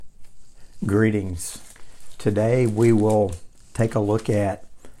Greetings. Today we will take a look at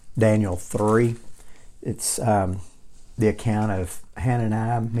Daniel 3. It's the account of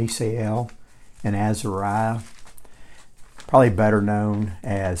Hananiah, Mishael, and Azariah, probably better known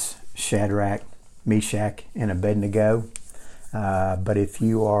as Shadrach, Meshach, and Abednego. But if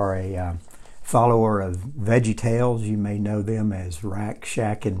you are a follower of VeggieTales, you may know them as Rack,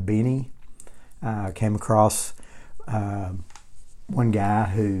 Shack, and Beanie. Came across one guy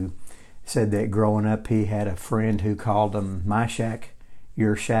who said that growing up he had a friend who called him my shack,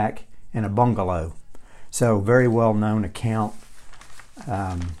 your shack, and a bungalow. So very well known account.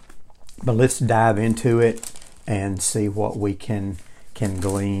 But let's dive into it and see what we can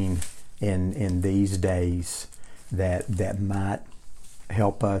glean in these days that might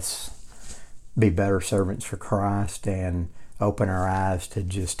help us be better servants for Christ and open our eyes to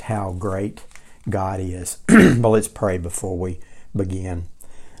just how great God is. But let's pray before we begin.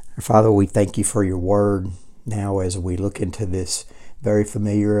 Father, we thank you for your word. Now as we look into this very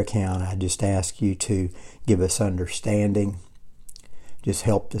familiar account, I just ask you to give us understanding. Just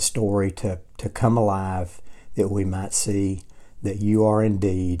help the story to come alive, that we might see that you are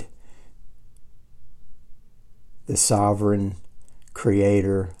indeed the sovereign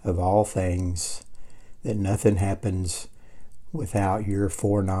creator of all things, that nothing happens without your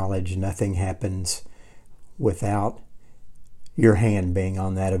foreknowledge, nothing happens without your hand being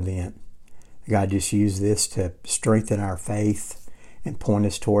on that event. God, just use this to strengthen our faith and point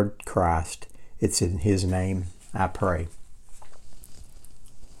us toward Christ. It's in His name I pray.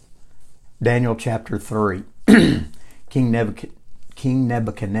 Daniel chapter 3. King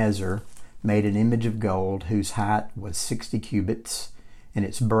Nebuchadnezzar made an image of gold whose height was 60 cubits and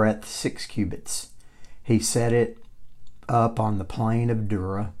its breadth 6 cubits. He set it up on the plain of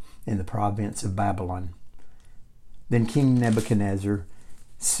Dura in the province of Babylon. Then King Nebuchadnezzar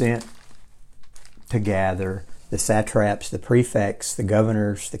sent to gather the satraps, the prefects, the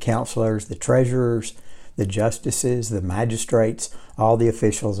governors, the counselors, the treasurers, the justices, the magistrates, all the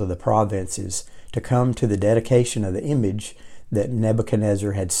officials of the provinces to come to the dedication of the image that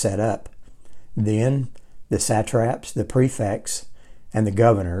Nebuchadnezzar had set up. Then the satraps, the prefects, and the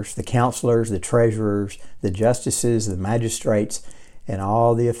governors, the counselors, the treasurers, the justices, the magistrates, and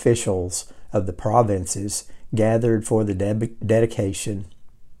all the officials of the provinces gathered for the dedication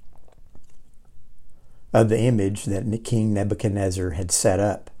of the image that King Nebuchadnezzar had set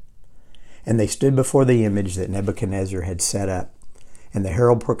up. And they stood before the image that Nebuchadnezzar had set up. And the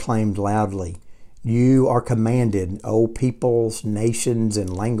herald proclaimed loudly, "You are commanded, O peoples, nations,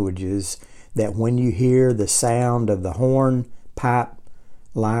 and languages, that when you hear the sound of the horn, pipe,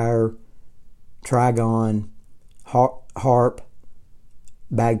 lyre, trigon, harp,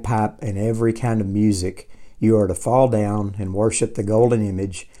 bagpipe, and every kind of music, you are to fall down and worship the golden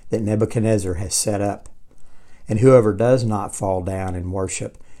image that Nebuchadnezzar has set up. And whoever does not fall down and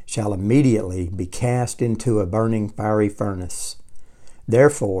worship shall immediately be cast into a burning fiery furnace."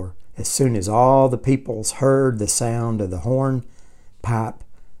 Therefore, as soon as all the peoples heard the sound of the horn, pipe,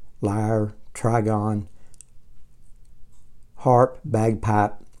 lyre, trigon, harp,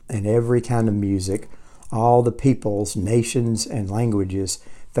 bagpipe, and every kind of music, all the peoples, nations, and languages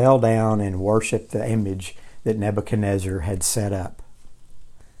fell down and worshipped the image that Nebuchadnezzar had set up.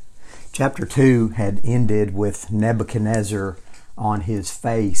 Chapter 2 had ended with Nebuchadnezzar on his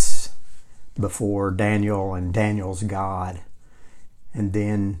face before Daniel and Daniel's God. And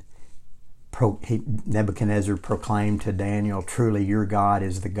then Nebuchadnezzar proclaimed to Daniel, "Truly your God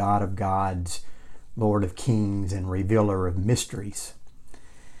is the God of gods, Lord of kings, and revealer of mysteries."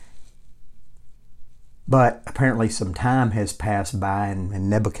 But apparently some time has passed by,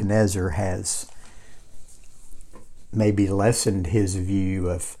 and Nebuchadnezzar has maybe lessened his view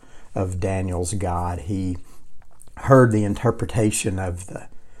of Daniel's God. He heard the interpretation of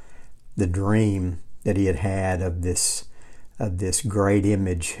the dream that he had of this great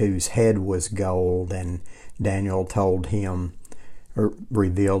image whose head was gold, and Daniel told him, or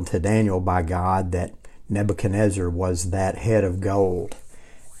revealed to Daniel by God, that Nebuchadnezzar was that head of gold.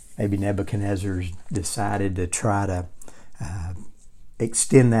 Maybe Nebuchadnezzar decided to try to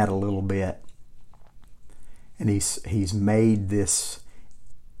extend that a little bit, and he's made this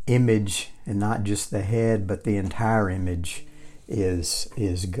image, and not just the head, but the entire image is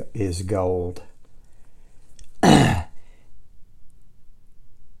gold.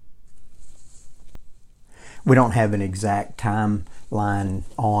 We don't have an exact timeline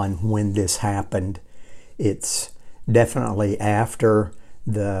on when this happened. It's definitely after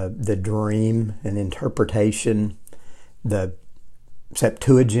the dream and interpretation. The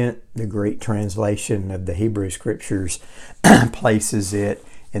Septuagint, the Greek translation of the Hebrew Scriptures, places it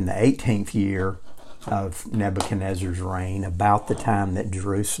in the 18th year of Nebuchadnezzar's reign, about the time that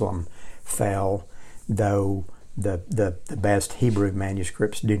Jerusalem fell, though the best Hebrew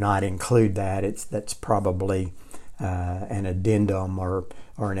manuscripts do not include that. That's probably an addendum or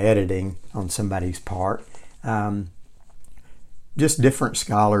an editing on somebody's part. Just different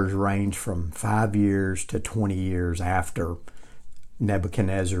scholars range from 5 years to 20 years after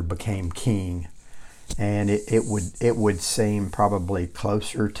Nebuchadnezzar became king. And it would seem probably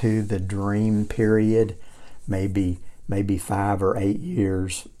closer to the dream period, maybe 5 or 8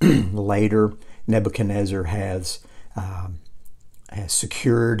 years later. Nebuchadnezzar has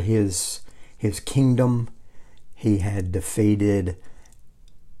secured his kingdom. He had defeated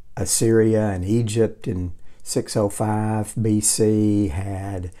Assyria and Egypt in 605 BC,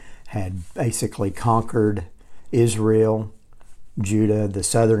 had basically conquered Israel, Judah, the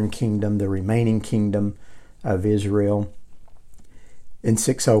southern kingdom, the remaining kingdom of Israel in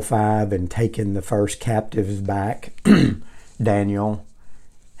 605, and taken the first captives back, Daniel,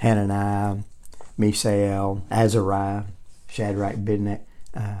 Hananiah, Mishael, Azariah, Shadrach,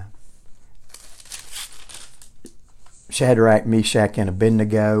 Meshach, and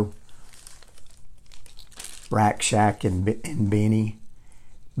Abednego, Rakshak and Beni,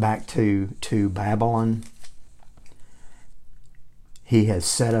 back to Babylon. He has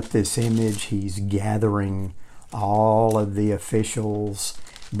set up this image. He's gathering all of the officials,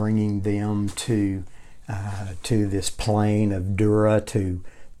 bringing them to this plain of Dura to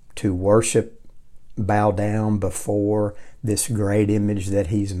worship, bow down before this great image that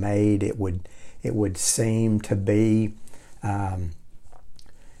he's made. It would seem to be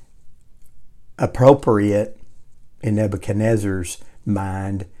appropriate in Nebuchadnezzar's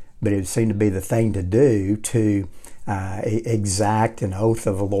mind, but it would seem to be the thing to do to exact an oath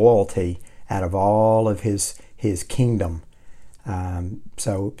of loyalty out of all of his kingdom.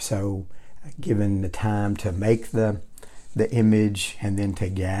 So given the time to make the image and then to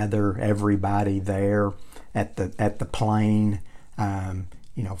gather everybody there at the plain,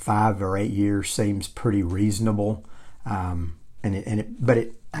 5 or 8 years seems pretty reasonable. But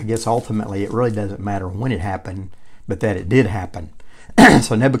I guess ultimately it really doesn't matter when it happened, but that it did happen.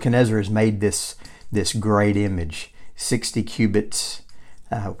 So Nebuchadnezzar has made this great image, 60 cubits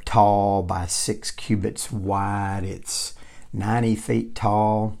tall by 6 cubits wide. It's 90 feet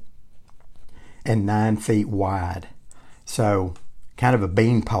tall and 9 feet wide. So kind of a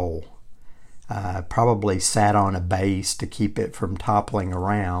beanpole. Probably sat on a base to keep it from toppling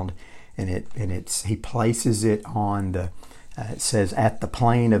around, and he places it on the. It says at the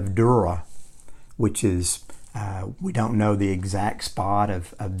plain of Dura, which is we don't know the exact spot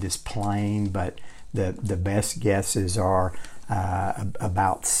of this plain, but the best guesses are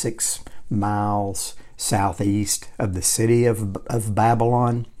about 6 miles southeast of the city of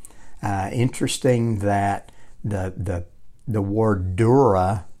Babylon. Interesting that the word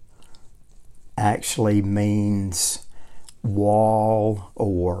Dura actually means wall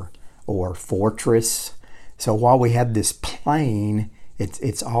or fortress. So while we have this plain,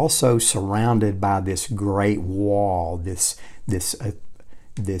 it's also surrounded by this great wall, this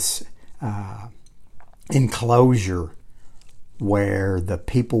enclosure where the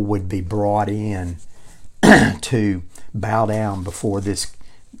people would be brought in to bow down before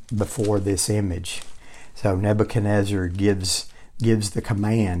this image. So Nebuchadnezzar gives the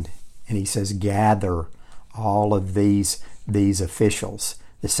command, and he says, gather all of these officials,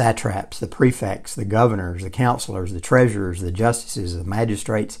 the satraps, the prefects, the governors, the counselors, the treasurers, the justices, the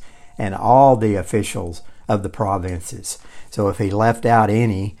magistrates, and all the officials of the provinces. So if he left out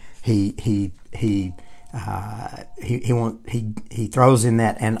any, he throws in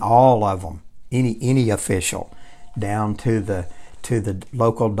that and all of them, any official, down to the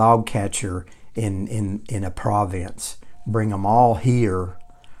local dog catcher in a province. Bring them all here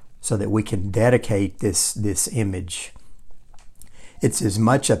so that we can dedicate this image. It's as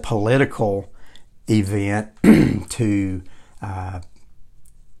much a political event to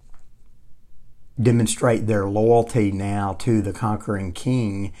demonstrate their loyalty now to the conquering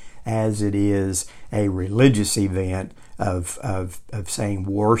king as it is a religious event of saying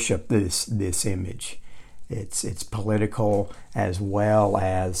worship this image. It's political as well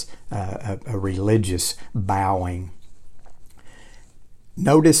as a religious bowing.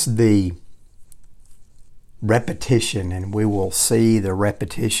 Notice the repetition, and we will see the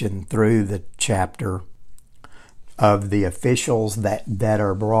repetition through the chapter of the officials that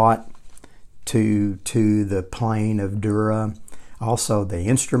are brought to the plain of Dura. Also the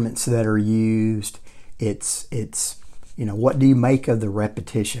instruments that are used. It's what do you make of the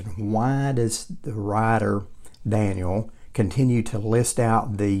repetition? Why does the writer Daniel continue to list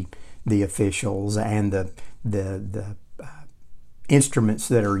out the officials and the instruments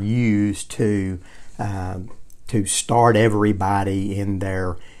that are used to start everybody in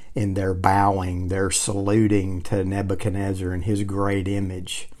their bowing, their saluting to Nebuchadnezzar and his great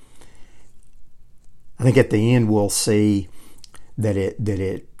image. I think at the end we'll see that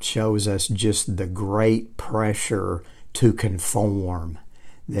it shows us just the great pressure to conform,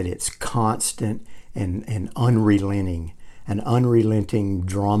 that it's constant and unrelenting, an unrelenting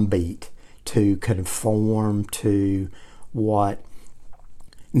drumbeat to conform to what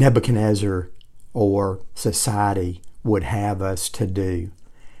Nebuchadnezzar or society would have us to do,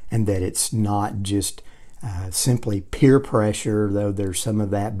 and that it's not just simply peer pressure, though there's some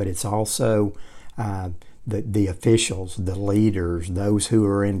of that, but it's also the officials, the leaders, those who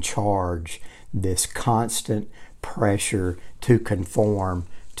are in charge, this constant pressure to conform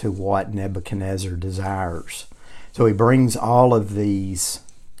to what Nebuchadnezzar desires. So he brings all of these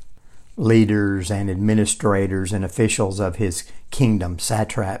leaders and administrators and officials of his kingdom,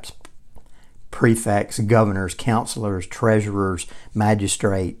 satraps, prefects, governors, counselors, treasurers,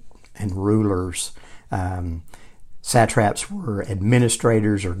 magistrate, and rulers. Satraps were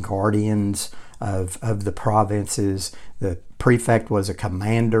administrators or guardians of the provinces. The prefect was a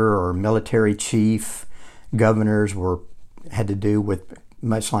commander or military chief. Governors had to do with,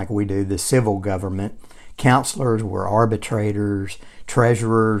 much like we do, the civil government. Counselors were arbitrators.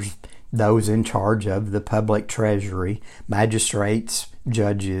 Treasurers, those in charge of the public treasury. Magistrates,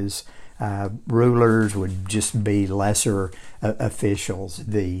 judges. Rulers would just be lesser officials.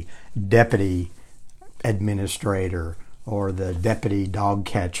 The deputy administrator or the deputy dog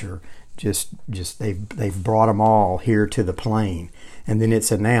catcher. Just they've brought them all here to the plain, and then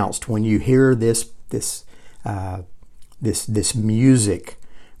it's announced when you hear this music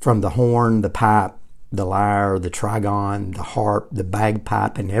from the horn, the pipe, the lyre, the trigon, the harp, the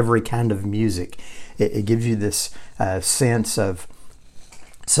bagpipe, and every kind of music. It gives you this sense of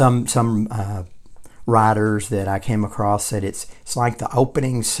some writers that I came across said it's like the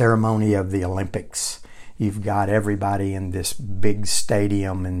opening ceremony of the Olympics. You've got everybody in this big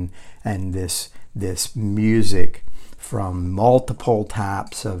stadium and this music from multiple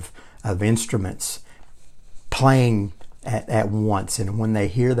types of instruments playing at once. And when they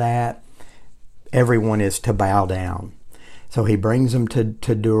hear that, everyone is to bow down. So he brings them to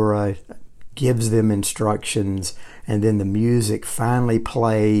Dura, gives them instructions, and then the music finally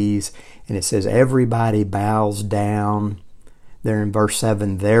plays, and it says everybody bows down. There in verse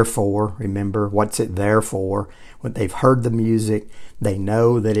 7, therefore, remember, what's it there for? When they've heard the music, they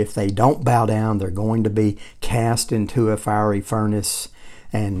know that if they don't bow down, they're going to be cast into a fiery furnace.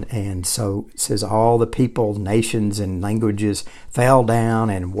 And so it says all the people, nations, and languages fell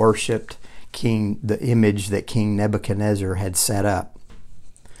down and worshipped the image that King Nebuchadnezzar had set up.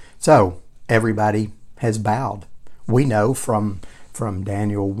 So everybody has bowed. We know from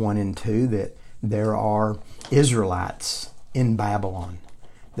Daniel 1 and 2 that there are Israelites in Babylon.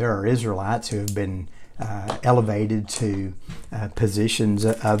 There are Israelites who have been elevated to positions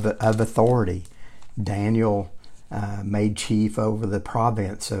of authority. Daniel made chief over the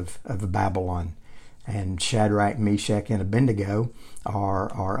province of Babylon, and Shadrach, Meshach, and Abednego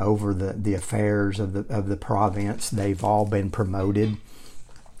are over the affairs of the province. They've all been promoted.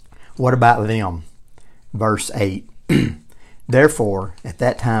 What about them? Verse 8. Therefore, at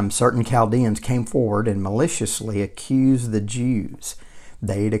that time, certain Chaldeans came forward and maliciously accused the Jews.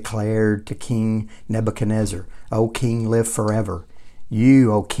 They declared to King Nebuchadnezzar, O king, live forever.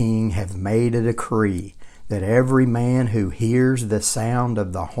 You, O king, have made a decree that every man who hears the sound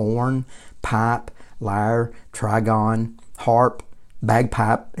of the horn, pipe, lyre, trigon, harp,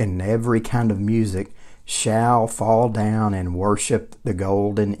 bagpipe, and every kind of music shall fall down and worship the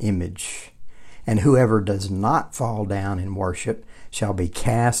golden image. And whoever does not fall down and worship shall be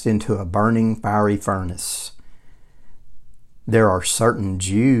cast into a burning fiery furnace. There are certain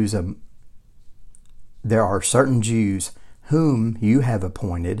Jews whom you have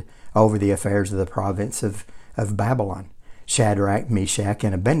appointed over the affairs of the province of Babylon, Shadrach, Meshach,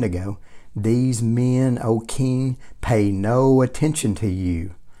 and Abednego. These men, O king, pay no attention to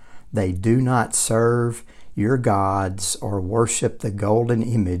you. They do not serve your gods or worship the golden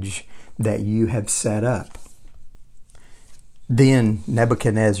image that you have set up. Then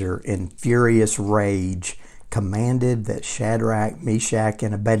Nebuchadnezzar, in furious rage, commanded that Shadrach, Meshach,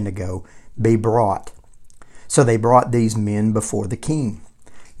 and Abednego be brought. So they brought these men before the king.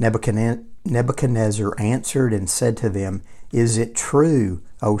 Nebuchadnezzar answered and said to them, Is it true,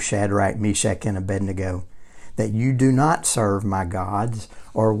 O Shadrach, Meshach, and Abednego, that you do not serve my gods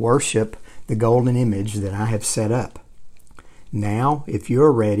or worship the golden image that I have set up? Now, if you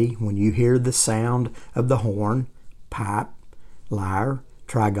are ready, when you hear the sound of the horn, pipe, lyre,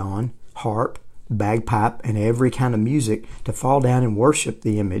 trigon, harp, bagpipe, and every kind of music, to fall down and worship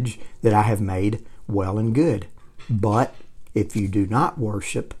the image that I have made, well and good. But if you do not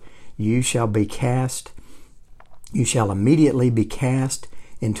worship, you shall immediately be cast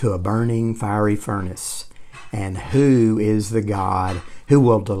into a burning fiery furnace. And who is the God who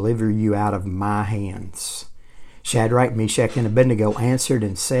will deliver you out of my hands? Shadrach, Meshach, and Abednego answered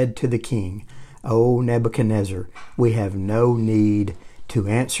and said to the king, O Nebuchadnezzar, we have no need to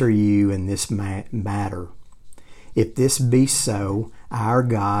answer you in this matter. If this be so, our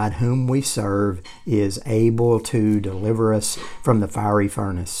God, whom we serve, is able to deliver us from the fiery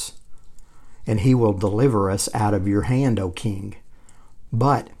furnace, and he will deliver us out of your hand, O king.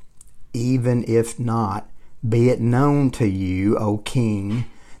 But even if not, be it known to you, O king,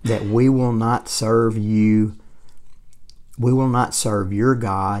 that we will not serve your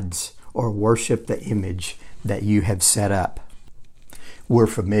gods or worship the image that you have set up. We're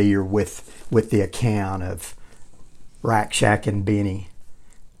familiar with the account of Rakshak and Benny.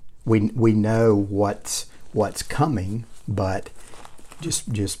 We know what's coming, but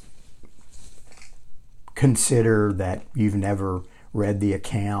just consider that you've never read the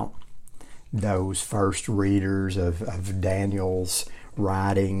account. Those first readers of Daniel's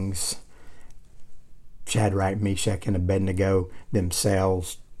writings, Shadrach, Meshach, and Abednego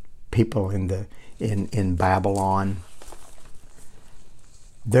themselves, people in Babylon.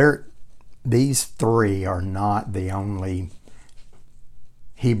 These three are not the only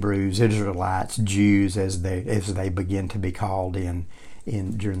Hebrews, Israelites, Jews, as they begin to be called in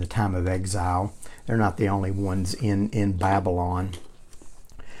during the time of exile. They're not the only ones in Babylon,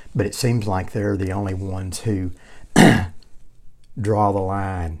 but it seems like they're the only ones who draw the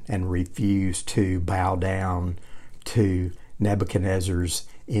line and refuse to bow down to Nebuchadnezzar's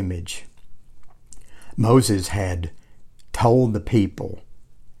image. Moses had told the people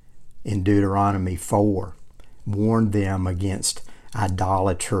in Deuteronomy 4, warned them against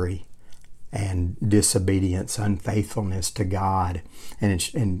idolatry and disobedience, unfaithfulness to God. And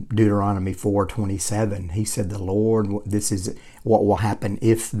in Deuteronomy 4:27, he said, the Lord, this is what will happen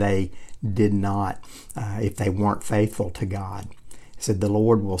if they did not, if they weren't faithful to God. He said, the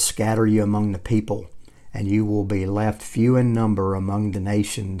Lord will scatter you among the people, and you will be left few in number among the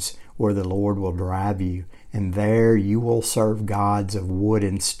nations where the Lord will drive you. And there you will serve gods of wood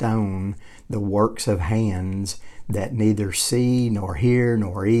and stone, the works of hands that neither see, nor hear,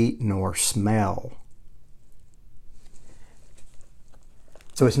 nor eat, nor smell.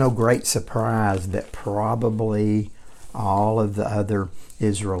 So it's no great surprise that probably all of the other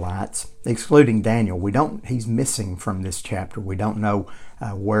Israelites, excluding Daniel, he's missing from this chapter. We don't know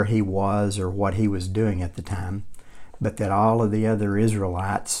where he was or what he was doing at the time, but that all of the other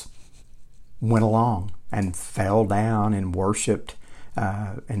Israelites went along and fell down and worshipped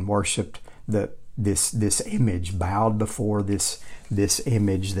this image, bowed before this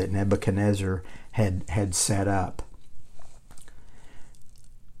image that Nebuchadnezzar had set up.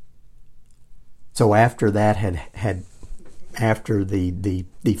 So after that after the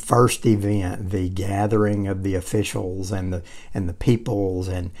first event, the gathering of the officials and the peoples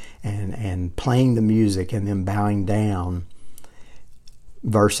and playing the music and then bowing down,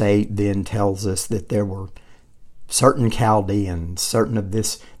 verse 8 then tells us that there were certain Chaldeans, certain of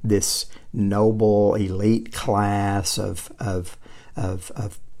this noble elite class of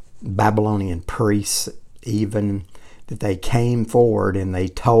Babylonian priests, even, that they came forward and they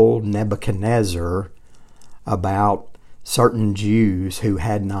told Nebuchadnezzar about certain Jews who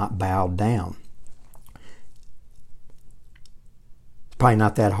had not bowed down. It's probably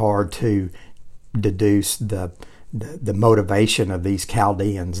not that hard to deduce the motivation of these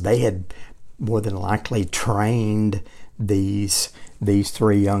Chaldeans. They had more than likely trained these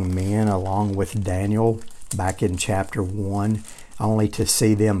three young men along with Daniel back in chapter 1, only to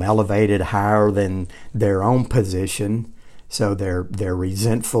see them elevated higher than their own position. So they're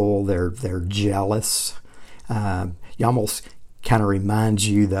resentful, they're jealous. It almost kind of reminds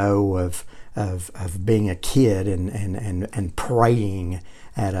you, though, of being a kid and praying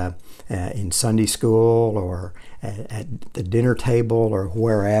in Sunday school or at the dinner table or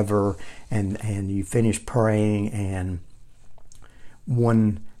wherever, and you finish praying, and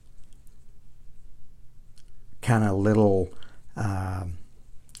one kind of little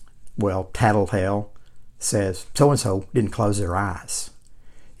tattletale says so-and-so didn't close their eyes.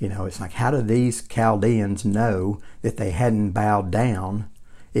 It's like, how do these Chaldeans know that they hadn't bowed down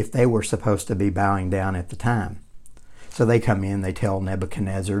if they were supposed to be bowing down at the time? So they come in, they tell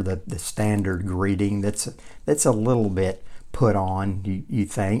Nebuchadnezzar the standard greeting that's a little bit put on, you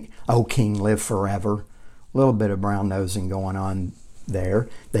think. O King, live forever. A little bit of brown nosing going on there.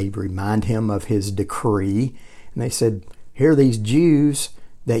 They remind him of his decree. And they said, here are these Jews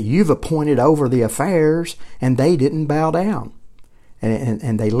that you've appointed over the affairs, and they didn't bow down.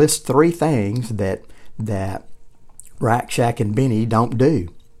 And they list three things that Rakshak and Benny don't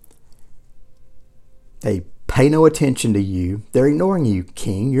do. They pay no attention to you. They're ignoring you,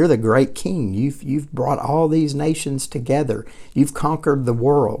 king. You're the great king. You've brought all these nations together. You've conquered the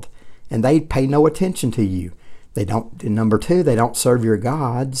world. And they pay no attention to you. They don't. Number two, they don't serve your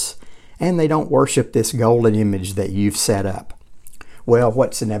gods, and they don't worship this golden image that you've set up. Well,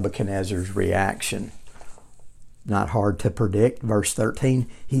 what's Nebuchadnezzar's reaction? Not hard to predict. Verse 13,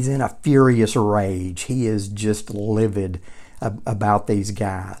 he's in a furious rage. He is just livid about these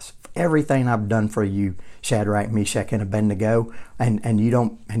guys. Everything I've done for you, Shadrach, Meshach, and Abednego, and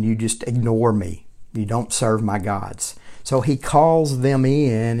you just ignore me. You don't serve my gods. So he calls them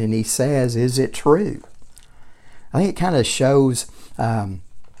in and he says, is it true? I think it kind of shows,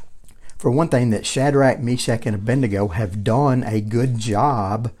 for one thing, that Shadrach, Meshach, and Abednego have done a good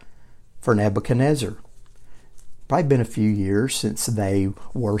job for Nebuchadnezzar. Probably been a few years since they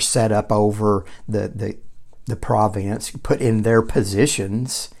were set up over the province, put in their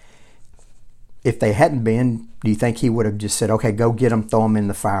positions. If they hadn't been, do you think he would have just said, okay, go get them, throw them in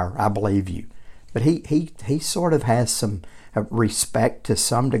the fire? I believe you. But he sort of has some respect to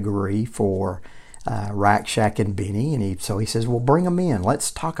some degree for Rakshak and Benny, and so he says, well, bring them in.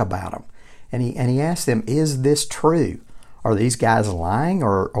 Let's talk about them. And he asked them, is this true? Are these guys lying,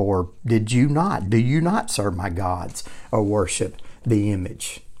 or did you not? Do you not serve my gods or worship the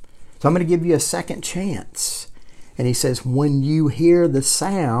image? So I'm going to give you a second chance. And he says, when you hear the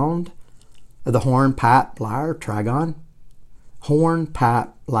sound of the horn, pipe, lyre, trigon, horn, pipe,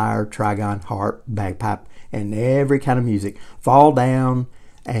 lyre, trigon, harp, bagpipe, and every kind of music, fall down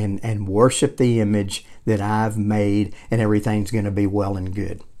and worship the image that I've made, and everything's going to be well and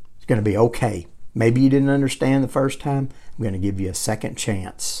good. It's going to be okay. Maybe you didn't understand the first time. I'm going to give you a second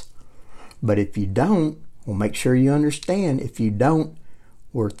chance. But if you don't, we'll make sure you understand. If you don't,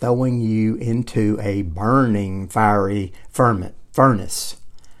 we're throwing you into a burning, fiery furnace.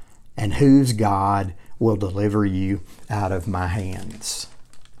 And whose God will deliver you out of my hands?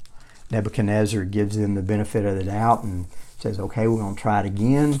 Nebuchadnezzar gives them the benefit of the doubt and says, okay, we're going to try it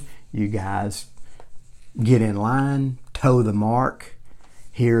again. You guys get in line, toe the mark.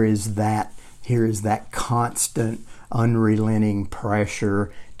 Here is that constant, unrelenting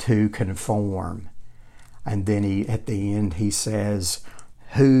pressure to conform. And then at the end he says,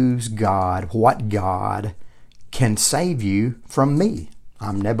 whose God, what God can save you from me?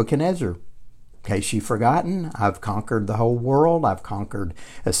 I'm Nebuchadnezzar. In case you've forgotten, I've conquered the whole world. I've conquered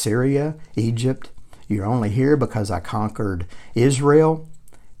Assyria, Egypt. You're only here because I conquered Israel.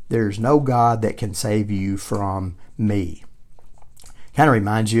 There's no God that can save you from me. Kind of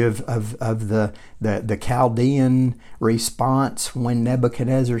reminds you of the Chaldean response when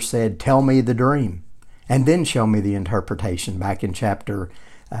Nebuchadnezzar said, tell me the dream and then show me the interpretation. Back in chapter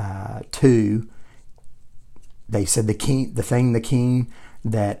 2, they said the king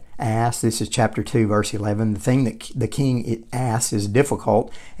that asked, this is chapter 2, verse 11, the thing that the king asks is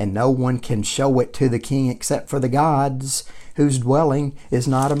difficult, and no one can show it to the king except for the gods whose dwelling is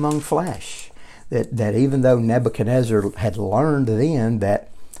not among flesh. That even though Nebuchadnezzar had learned then that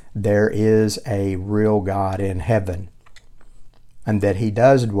there is a real God in heaven and that he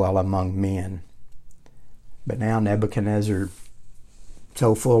does dwell among men, but now Nebuchadnezzar,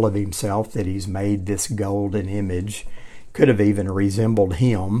 so full of himself that he's made this golden image, could have even resembled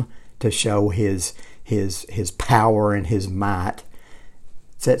him to show his power and his might,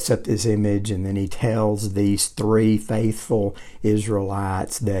 sets up this image, and then he tells these three faithful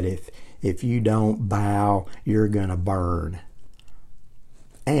Israelites that if you don't bow, you're going to burn.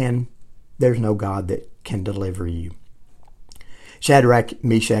 And there's no God that can deliver you. Shadrach,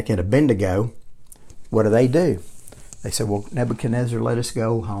 Meshach, and Abednego, what do? They said, well, Nebuchadnezzar, let us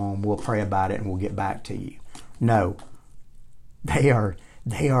go home. We'll pray about it and we'll get back to you. No. They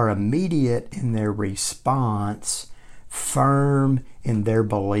are immediate in their response, firm in their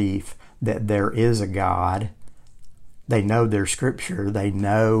belief that there is a God. They know their scripture. They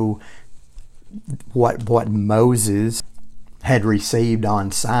know what Moses had received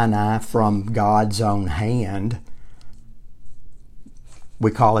on Sinai from God's own hand. We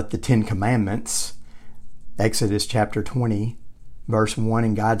call it the Ten Commandments. Exodus chapter 20, Verse 1,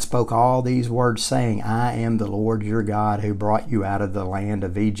 and God spoke all these words, saying, I am the Lord your God, who brought you out of the land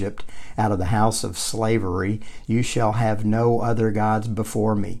of Egypt, out of the house of slavery. You shall have no other gods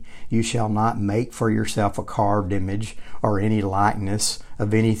before me. You shall not make for yourself a carved image, or any likeness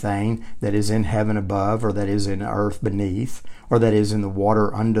of anything that is in heaven above, or that is in earth beneath, or that is in the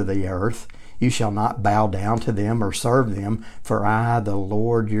water under the earth. You shall not bow down to them or serve them, for I, the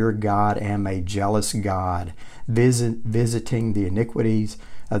Lord your God, am a jealous God, visiting the iniquities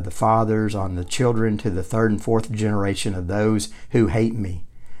of the fathers on the children to the third and fourth generation of those who hate me,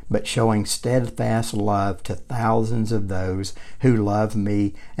 but showing steadfast love to thousands of those who love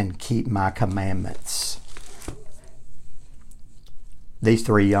me and keep my commandments. These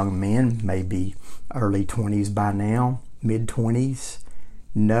three young men, may be early 20s by now, mid-20s,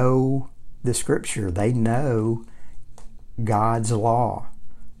 know the Scripture. They know God's law.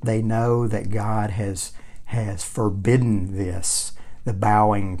 They know that God has forbidden this, the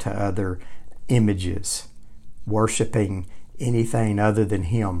bowing to other images, worshiping anything other than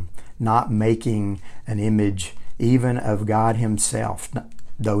Him, not making an image even of God Himself,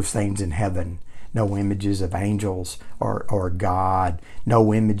 those things in heaven. No images of angels or God,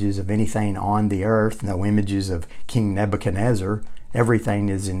 no images of anything on the earth, no images of King Nebuchadnezzar. Everything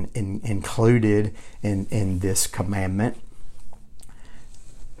is included in this commandment.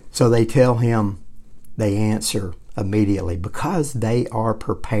 So they tell him, they answer immediately because they are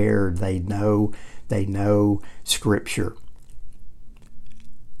prepared. They know Scripture.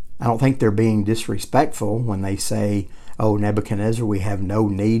 I don't think they're being disrespectful when they say, oh, Nebuchadnezzar, we have no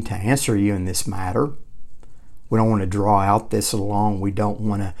need to answer you in this matter. We don't want to draw out this long. We don't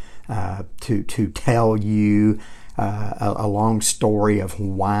want to tell you a long story of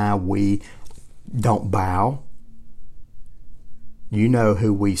why we don't bow. You know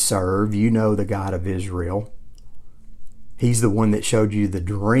who we serve. You know the God of Israel. He's the one that showed you the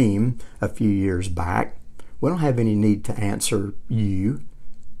dream a few years back. We don't have any need to answer you.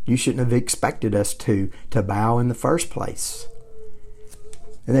 You shouldn't have expected us to bow in the first place.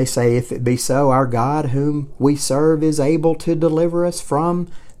 And they say, if it be so, our God whom we serve is able to deliver us from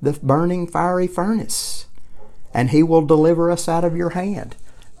the burning fiery furnace, and He will deliver us out of your hand.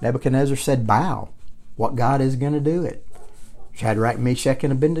 Nebuchadnezzar said, bow. What God is going to do it? Shadrach, Meshach,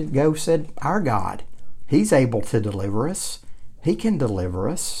 and Abednego said, our God. He's able to deliver us. He can deliver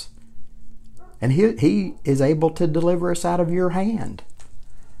us. And He is able to deliver us out of your hand.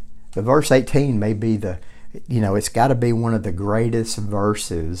 The verse 18 may be it's got to be one of the greatest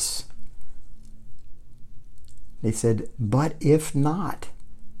verses. He said, but if not,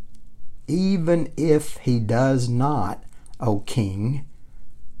 even if He does not, O King,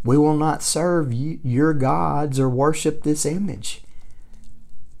 we will not serve your gods or worship this image.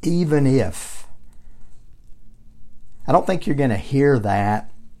 Even if. I don't think you're going to hear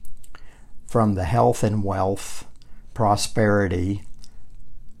that from the health and wealth, prosperity,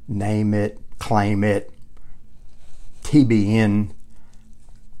 name it, claim it, TBN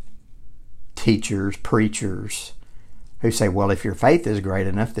teachers, preachers who say, well, if your faith is great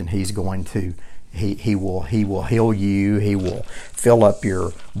enough, then He's going to, He will heal you. He will fill up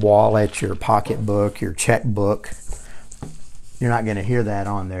your wallet, your pocketbook, your checkbook. You're not going to hear that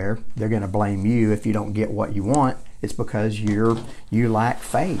on there. They're going to blame you if you don't get what you want. It's because you lack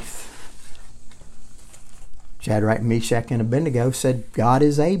faith. Shadrach, Meshach, and Abednego said, God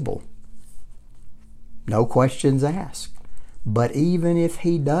is able. No questions asked. But even if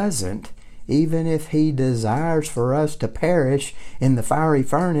He doesn't, even if He desires for us to perish in the fiery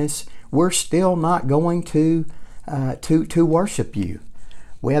furnace, we're still not going to worship you.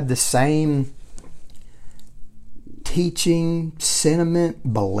 We have the same teaching,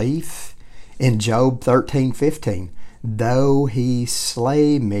 sentiment, belief in Job 13:15. Though He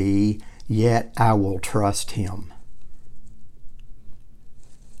slay me, yet I will trust Him.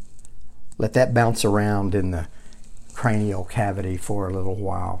 Let that bounce around in the cranial cavity for a little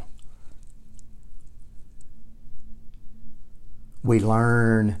while. We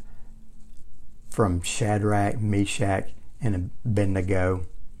learn from Shadrach, Meshach, and Abednego,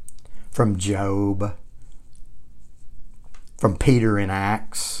 from Job, from Peter in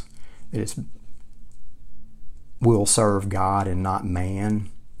Acts, that we'll serve God and not man.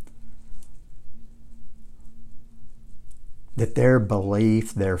 That their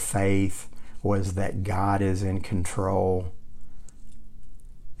belief, their faith was that God is in control.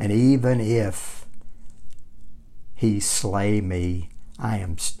 And even if He slay me, I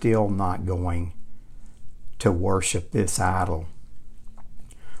am still not going to worship this idol.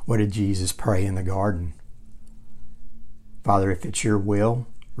 What did Jesus pray in the garden? Father, if it's your will,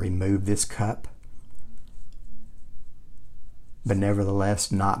 remove this cup. but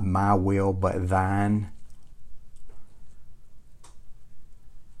nevertheless not my will but thine.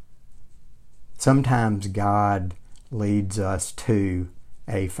 Sometimes God leads us to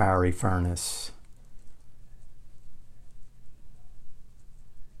a fiery furnace.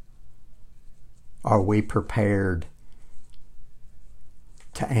 Are we prepared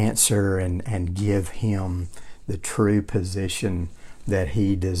to answer and give Him the true position that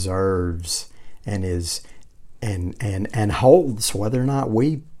He deserves and is and holds, whether or not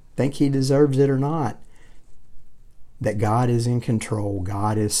we think He deserves it or not? That God is in control,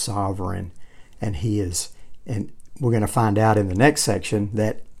 God is sovereign, and He is, and we're going to find out in the next section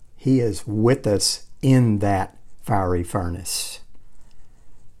that He is with us in that fiery furnace.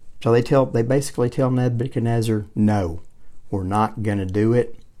 So they basically tell Nebuchadnezzar, no, we're not going to do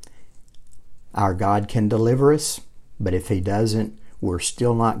it. Our God can deliver us, but if He doesn't, we're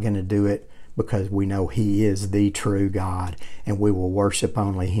still not going to do it, because we know He is the true God and we will worship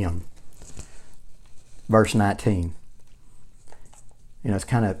only Him. Verse 19. It's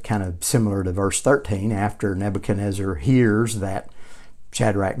kind of similar to verse 13. After Nebuchadnezzar hears that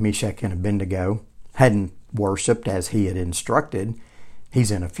Shadrach, Meshach, and Abednego hadn't worshipped as he had instructed,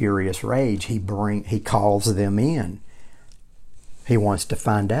 he's in a furious rage. He calls them in. He wants to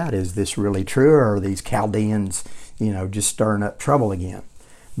find out, is this really true, or are these Chaldeans, just stirring up trouble again?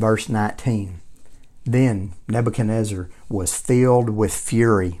 Verse 19. Then Nebuchadnezzar was filled with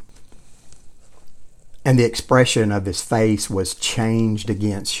fury, and the expression of his face was changed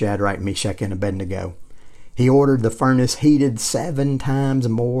against Shadrach, Meshach, and Abednego. He ordered the furnace heated 7 times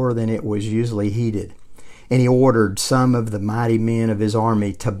more than it was usually heated. And he ordered some of the mighty men of his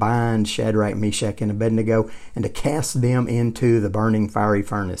army to bind Shadrach, Meshach, and Abednego and to cast them into the burning fiery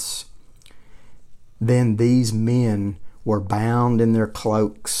furnace. Then these men were bound in their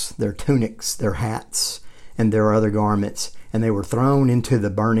cloaks, their tunics, their hats, and their other garments, and they were thrown into the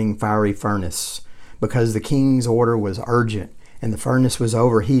burning fiery furnace. Because the king's order was urgent and the furnace was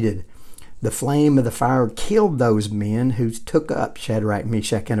overheated, the flame of the fire killed those men who took up Shadrach,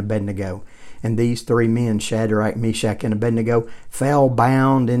 Meshach, and Abednego. And these 3 men, Shadrach, Meshach, and Abednego, fell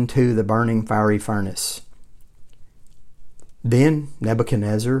bound into the burning fiery furnace. Then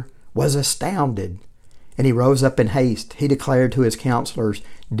Nebuchadnezzar was astounded, and he rose up in haste. He declared to his counselors,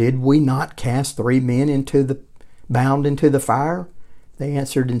 "Did we not cast 3 men bound into the fire?" They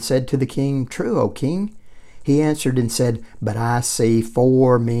answered and said to the king, "True, O king." He answered and said, "But I see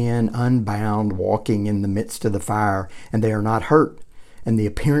 4 men unbound walking in the midst of the fire, and they are not hurt. And the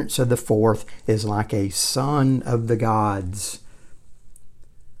appearance of the 4th is like a son of the gods."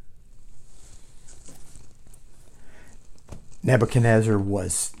 Nebuchadnezzar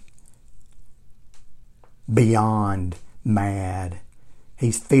was beyond mad.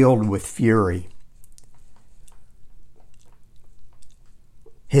 He's filled with fury.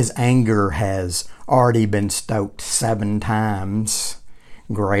 His anger has already been stoked 7 times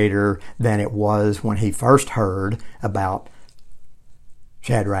greater than it was when he first heard about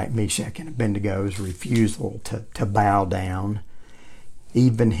Shadrach, Meshach, and Abednego's refusal to bow down.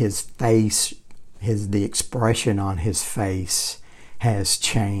 Even his face, the expression on his face has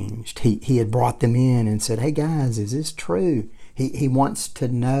changed. He had brought them in and said, "Hey guys, is this true?" He wants to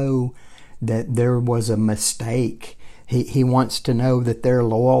know that there was a mistake. He wants to know that they're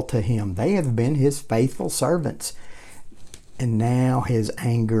loyal to him. They have been his faithful servants. And now his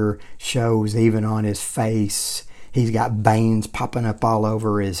anger shows even on his face. He's got veins popping up all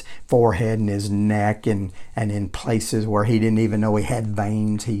over his forehead and his neck and in places where he didn't even know he had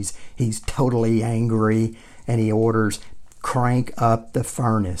veins. He's totally angry, and he orders, "Crank up the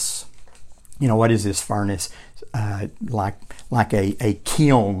furnace." What is this furnace? Like a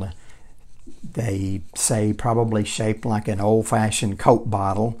kiln. They say probably shaped like an old-fashioned Coke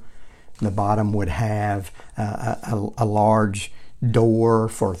bottle. The bottom would have a large door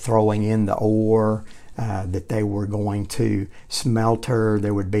for throwing in the ore that they were going to smelter.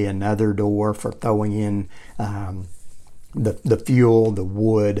 There would be another door for throwing in the fuel, the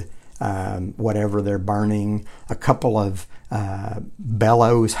wood, whatever they're burning. A couple of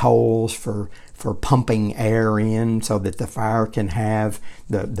bellows holes for pumping air in so that the fire can have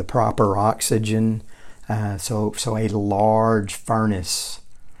the proper oxygen. So a large furnace,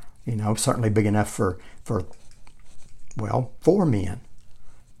 certainly big enough for 4 men.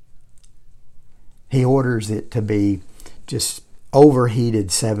 He orders it to be just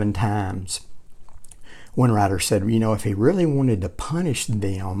overheated 7 times. One writer said, if he really wanted to punish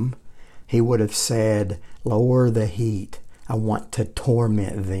them, he would have said, "Lower the heat. I want to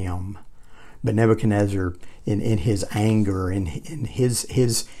torment them." But Nebuchadnezzar, in his anger, in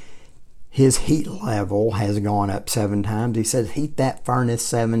his his heat level has gone up 7 times. He says, heat that furnace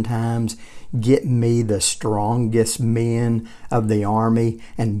 7 times. Get me the strongest men of the army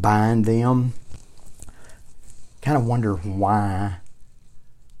and bind them. Kind of wonder why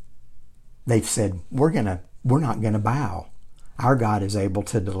they've said, we're not gonna bow. Our God is able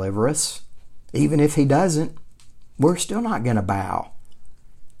to deliver us. Even if he doesn't, we're still not gonna bow.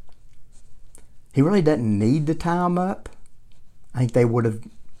 He really doesn't need to tie them up. I think they would have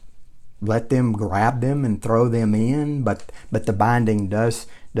let them grab them and throw them in, but the binding does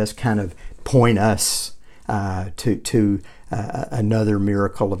kind of point us to another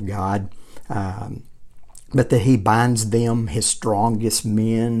miracle of God. But that he binds them, his strongest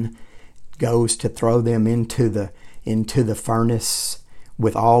men, goes to throw them into the furnace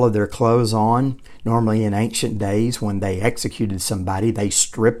with all of their clothes on. Normally in ancient days, when they executed somebody, they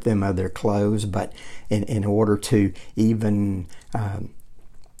stripped them of their clothes, but in order to even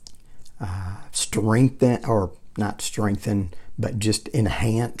strengthen, or not strengthen, but just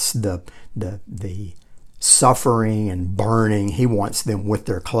enhance the suffering and burning, he wants them with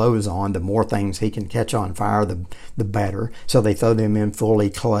their clothes on. The more things he can catch on fire, the better. So they throw them in fully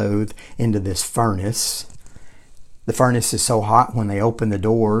clothed into this furnace. The furnace is so hot when they open the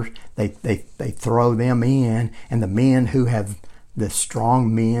door, they throw them in, and the men who have, the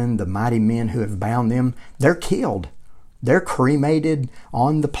strong men, the mighty men who have bound them, they're killed. They're cremated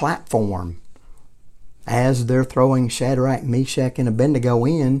on the platform as they're throwing Shadrach, Meshach, and Abednego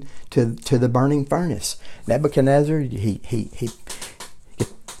in to the burning furnace. Nebuchadnezzar, he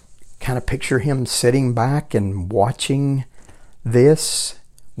kind of picture him sitting back and watching this,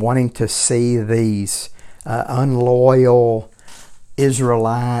 wanting to see these unloyal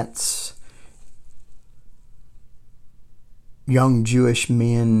Israelites, young Jewish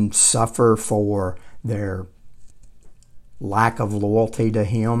men, suffer for their lack of loyalty to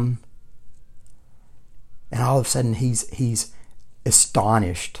him. And all of a sudden he's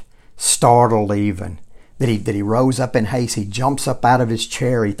astonished, startled even, that he rose up in haste. He jumps up out of his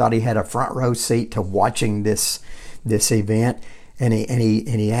chair. He thought he had a front row seat to watching this event. And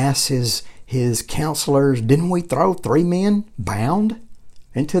he asks his counselors, didn't we throw 3 men bound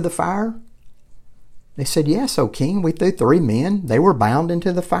into the fire? They said, yes, O king, we threw 3 men. They were bound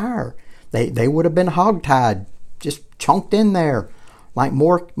into the fire. They would have been hogtied, just chunked in there, like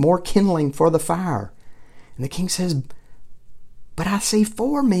more kindling for the fire. And the king says, but I see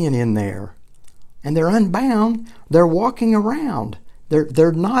 4 men in there, and they're unbound. They're walking around.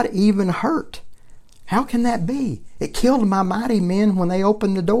 They're not even hurt. How can that be? It killed my mighty men when they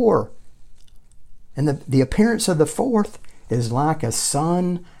opened the door. And the appearance of the 4th is like a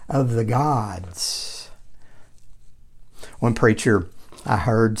son of the gods. One preacher I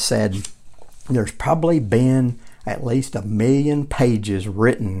heard said, there's probably been at least 1 million pages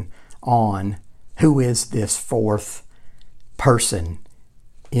written on who is this 4th person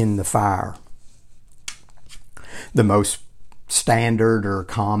in the fire. The most standard or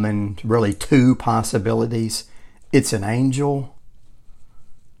common, really 2 possibilities. It's an angel,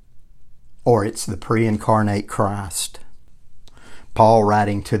 or it's the pre-incarnate Christ. Paul,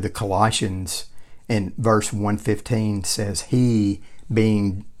 writing to the Colossians in verse 115, says, he,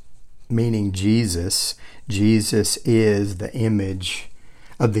 meaning Jesus is the image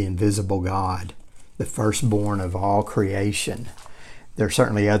of the invisible God, the firstborn of all creation. There are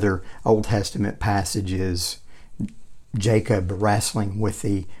certainly other Old Testament passages, Jacob wrestling with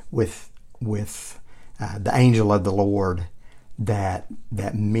the angel of the Lord, that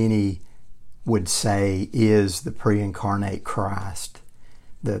many would say is the pre-incarnate Christ,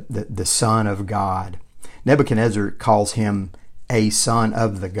 the Son of God. Nebuchadnezzar calls him a son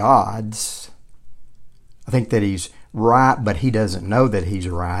of the gods. I think that he's right, but he doesn't know that he's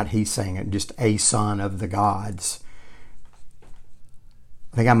right. He's saying it just a son of the gods.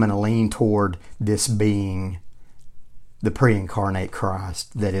 I think I'm going to lean toward this being the pre-incarnate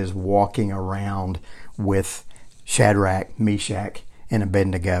Christ that is walking around with Shadrach, Meshach, and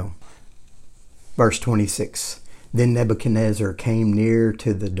Abednego. Verse 26, then Nebuchadnezzar came near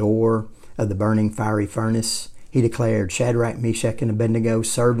to the door of the burning fiery furnace. He declared, Shadrach, Meshach, and Abednego,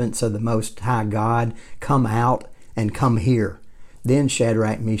 servants of the Most High God, come out and come here. Then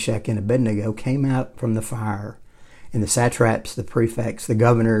Shadrach, Meshach, and Abednego came out from the fire. And the satraps, the prefects, the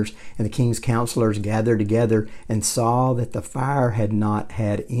governors, and the king's counselors gathered together and saw that the fire had not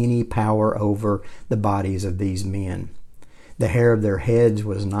had any power over the bodies of these men. The hair of their heads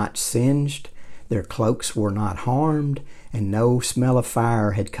was not singed, their cloaks were not harmed, and no smell of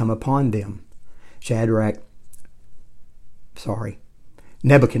fire had come upon them.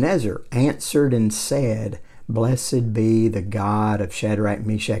 Nebuchadnezzar answered and said, Blessed be the God of Shadrach,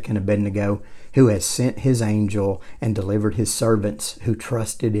 Meshach, and Abednego, who has sent his angel and delivered his servants who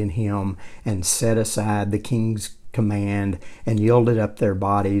trusted in him and set aside the king's command and yielded up their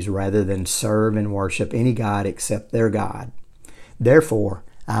bodies rather than serve and worship any god except their God. Therefore,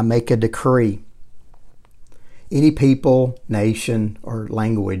 I make a decree. Any people, nation, or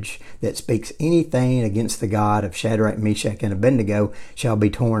language that speaks anything against the God of Shadrach, Meshach, and Abednego shall be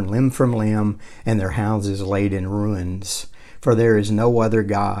torn limb from limb and their houses laid in ruins. For there is no other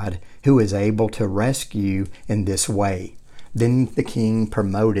God who is able to rescue in this way. Then the king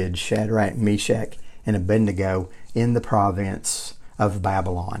promoted Shadrach, Meshach, and Abednego in the province of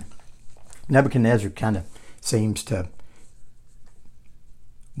Babylon. Nebuchadnezzar kind of seems to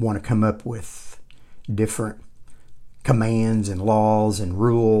want to come up with different commands and laws and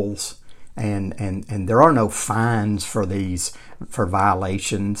rules, and there are no fines for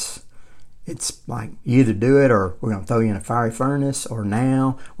violations. It's like you either do it or we're going to throw you in a fiery furnace, or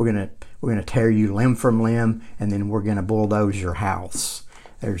now we're going to tear you limb from limb and then we're going to bulldoze your house.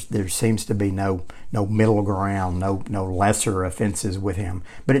 There seems to be no middle ground, no lesser offenses with him.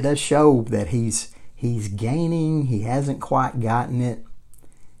 But it does show that he's gaining. He hasn't quite gotten it.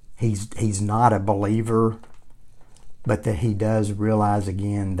 He's not a believer, but that he does realize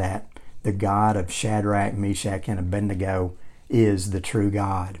again that the God of Shadrach, Meshach, and Abednego is the true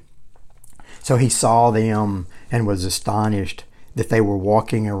God. So he saw them and was astonished that they were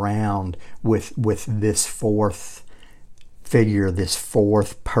walking around with this fourth figure, this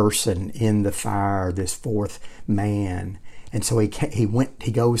fourth person in the fire, this fourth man. And so he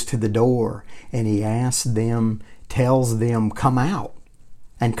goes to the door and he asks them, tells them, come out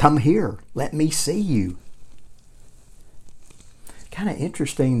and come here. Let me see you. Kind of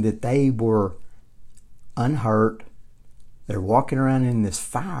interesting that they were unhurt. They're walking around in this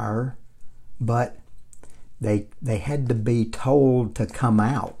fire, but they had to be told to come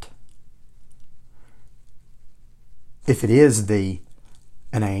out. If it is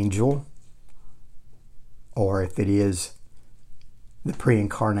an angel, or if it is the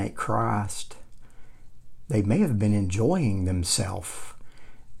pre-incarnate Christ, they may have been enjoying themselves.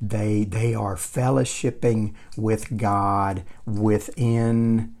 They are fellowshipping with God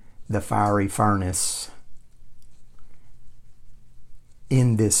within the fiery furnace,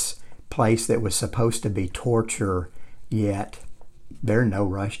 in this place that was supposed to be torture, yet they're no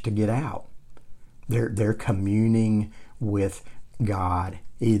rush to get out. They're communing with God,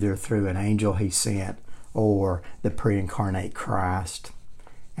 either through an angel he sent or the pre-incarnate Christ.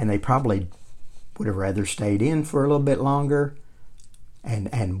 And they probably would have rather stayed in for a little bit longer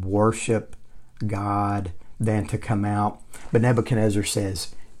and worship God than to come out. But Nebuchadnezzar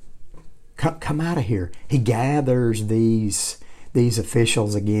says, come out of here. He gathers these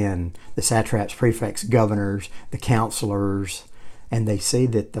officials again, the satraps, prefects, governors, the counselors, and they see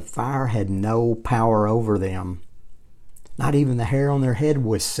that the fire had no power over them. Not even the hair on their head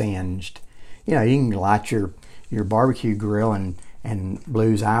was singed. You know, you can light your barbecue grill and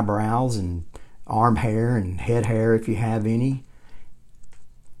lose eyebrows and arm hair and head hair if you have any.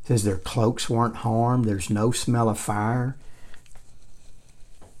 It says their cloaks weren't harmed. There's no smell of fire.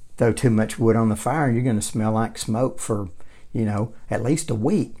 Throw too much wood on the fire, you're going to smell like smoke for, at least a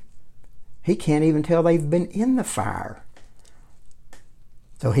week. He can't even tell they've been in the fire.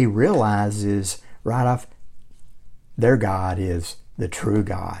 So he realizes right off, their God is the true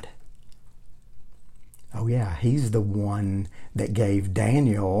God. Oh yeah, he's the one that gave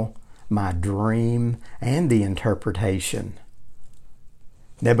Daniel my dream and the interpretation.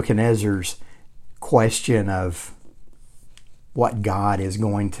 Nebuchadnezzar's question of what God is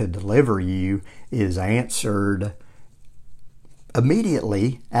going to deliver you is answered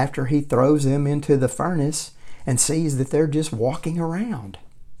immediately after he throws them into the furnace and sees that they're just walking around.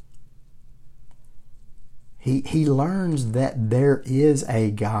 He learns that there is a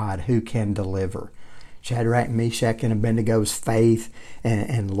God who can deliver. Shadrach, Meshach, and Abednego's faith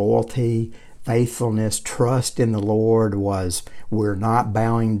and loyalty, faithfulness, trust in the Lord was, we're not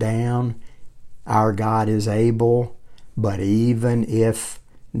bowing down. Our God is able, but even if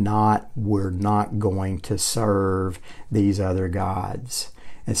not, we're not going to serve these other gods.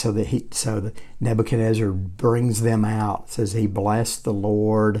 And so Nebuchadnezzar brings them out. It says he blessed the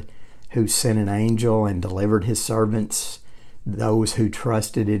Lord who sent an angel and delivered his servants, those who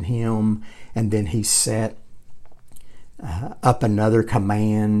trusted in him. And then he set up another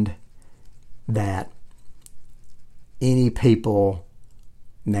command that any people,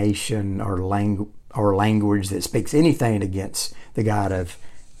 nation, or language that speaks anything against the God of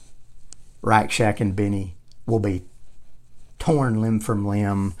Rakshak and Beni will be torn limb from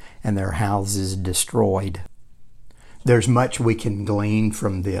limb and their houses destroyed. There's much we can glean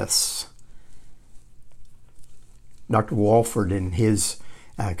from this. Dr. Walford, in his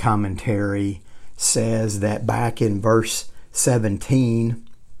commentary, says that back in verse 17,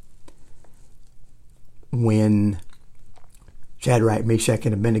 when Shadrach, Meshach,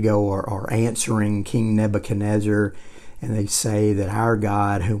 and Abednego are answering King Nebuchadnezzar, and they say that our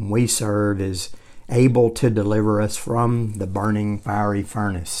God, whom we serve, is able to deliver us from the burning fiery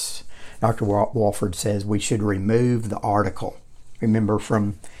furnace. Dr. Walford says we should remove the article. Remember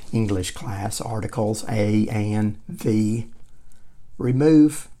from English class, articles A and the.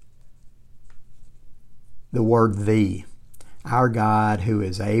 Remove the word the. Our God, who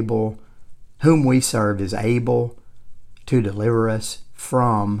is able, whom we serve, is able to deliver us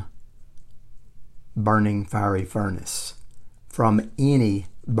from burning fiery furnace. From any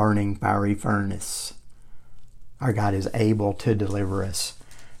burning fiery furnace. Our God is able to deliver us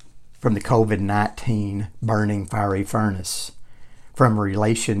from the COVID-19 burning fiery furnace, from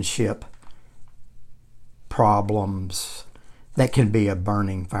relationship problems that can be a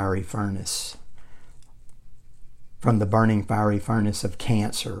burning fiery furnace, from the burning fiery furnace of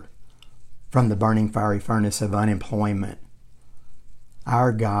cancer, from the burning fiery furnace of unemployment.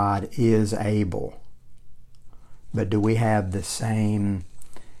 Our God is able. But do we have the same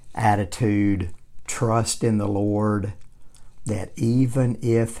attitude, trust in the Lord, that even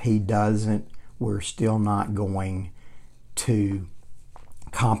if He doesn't, we're still not going to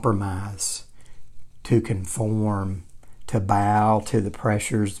compromise, to conform, to bow to the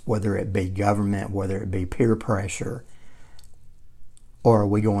pressures, whether it be government, whether it be peer pressure? Or are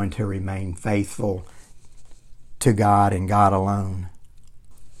we going to remain faithful to God and God alone?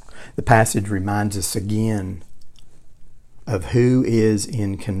 The passage reminds us again of who is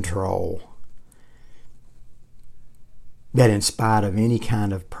in control. That in spite of any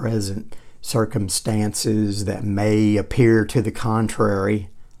kind of present circumstances that may appear to the contrary,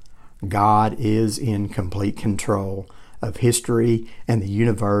 God is in complete control of history and the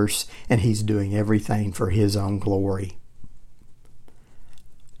universe, and He's doing everything for His own glory.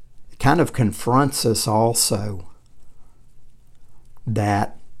 It kind of confronts us also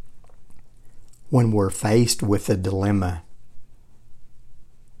that when we're faced with a dilemma,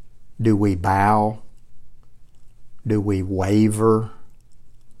 do we bow? Do we waver?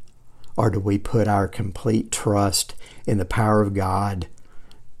 Or do we put our complete trust in the power of God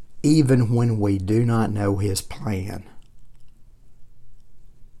even when we do not know His plan?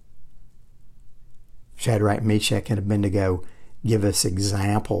 Shadrach, Meshach, and Abednego give us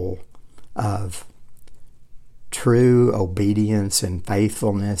example of true obedience and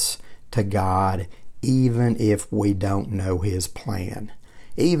faithfulness to God even if we don't know His plan.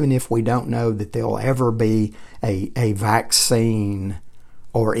 Even if we don't know that there'll ever be a vaccine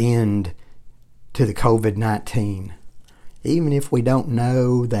or end to the COVID-19. Even if we don't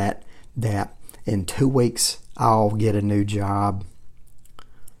know that in 2 weeks I'll get a new job,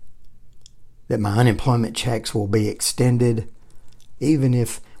 that my unemployment checks will be extended, even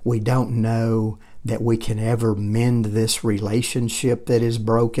if we don't know that we can ever mend this relationship that is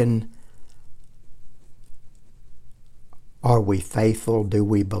broken, are we faithful? Do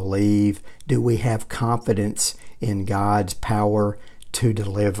we believe? Do we have confidence in God's power to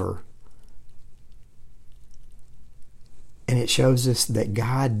deliver? And it shows us that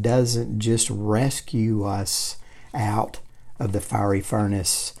God doesn't just rescue us out of the fiery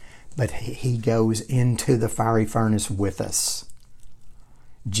furnace, but He goes into the fiery furnace with us.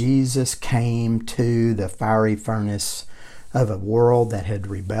 Jesus came to the fiery furnace of a world that had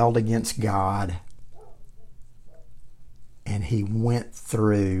rebelled against God, and He went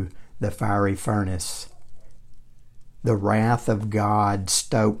through the fiery furnace. The wrath of God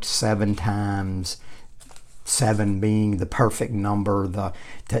stoked 7 times, 7 being the perfect number,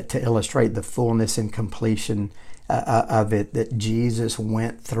 to illustrate the fullness and completion of it, that Jesus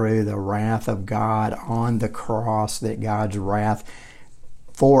went through the wrath of God on the cross, that God's wrath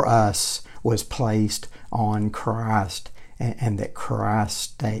for us was placed on Christ, and that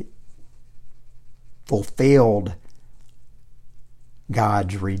Christ fulfilled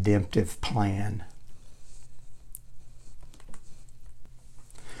God's redemptive plan.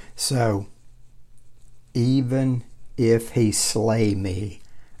 So, even if He slay me,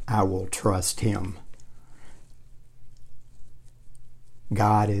 I will trust Him.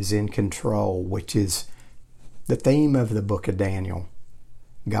 God is in control, which is the theme of the book of Daniel.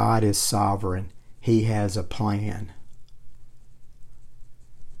 God is sovereign. He has a plan.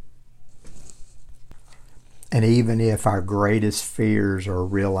 And even if our greatest fears are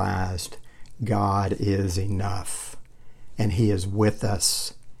realized, God is enough. And He is with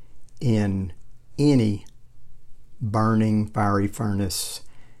us in any burning fiery furnace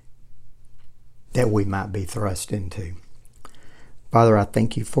that we might be thrust into. Father, I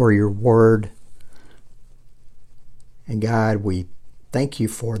thank you for your word. And God, we thank you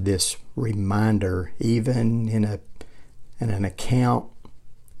for this reminder, even in an account,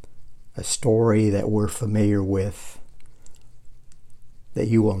 a story that we're familiar with, that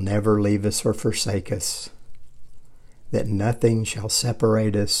you will never leave us or forsake us, that nothing shall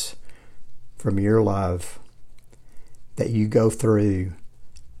separate us from your love, that you go through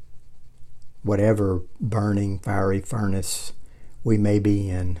whatever burning fiery furnace we may be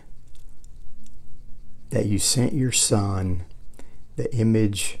in, that you sent your Son, the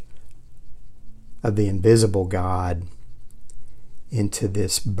image of the invisible God, into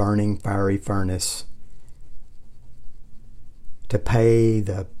this burning fiery furnace to pay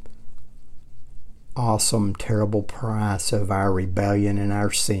the awesome, terrible price of our rebellion and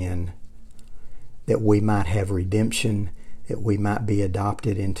our sin, that we might have redemption, that we might be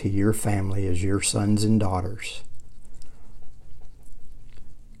adopted into your family as your sons and daughters.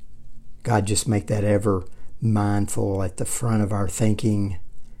 God, just make that ever mindful at the front of our thinking,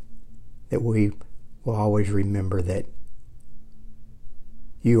 that we will always remember that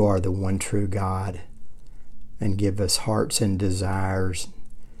you are the one true God, and give us hearts and desires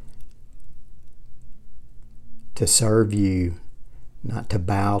to serve you, not to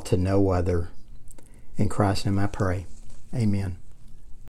bow to no other. In Christ's name I pray. Amen.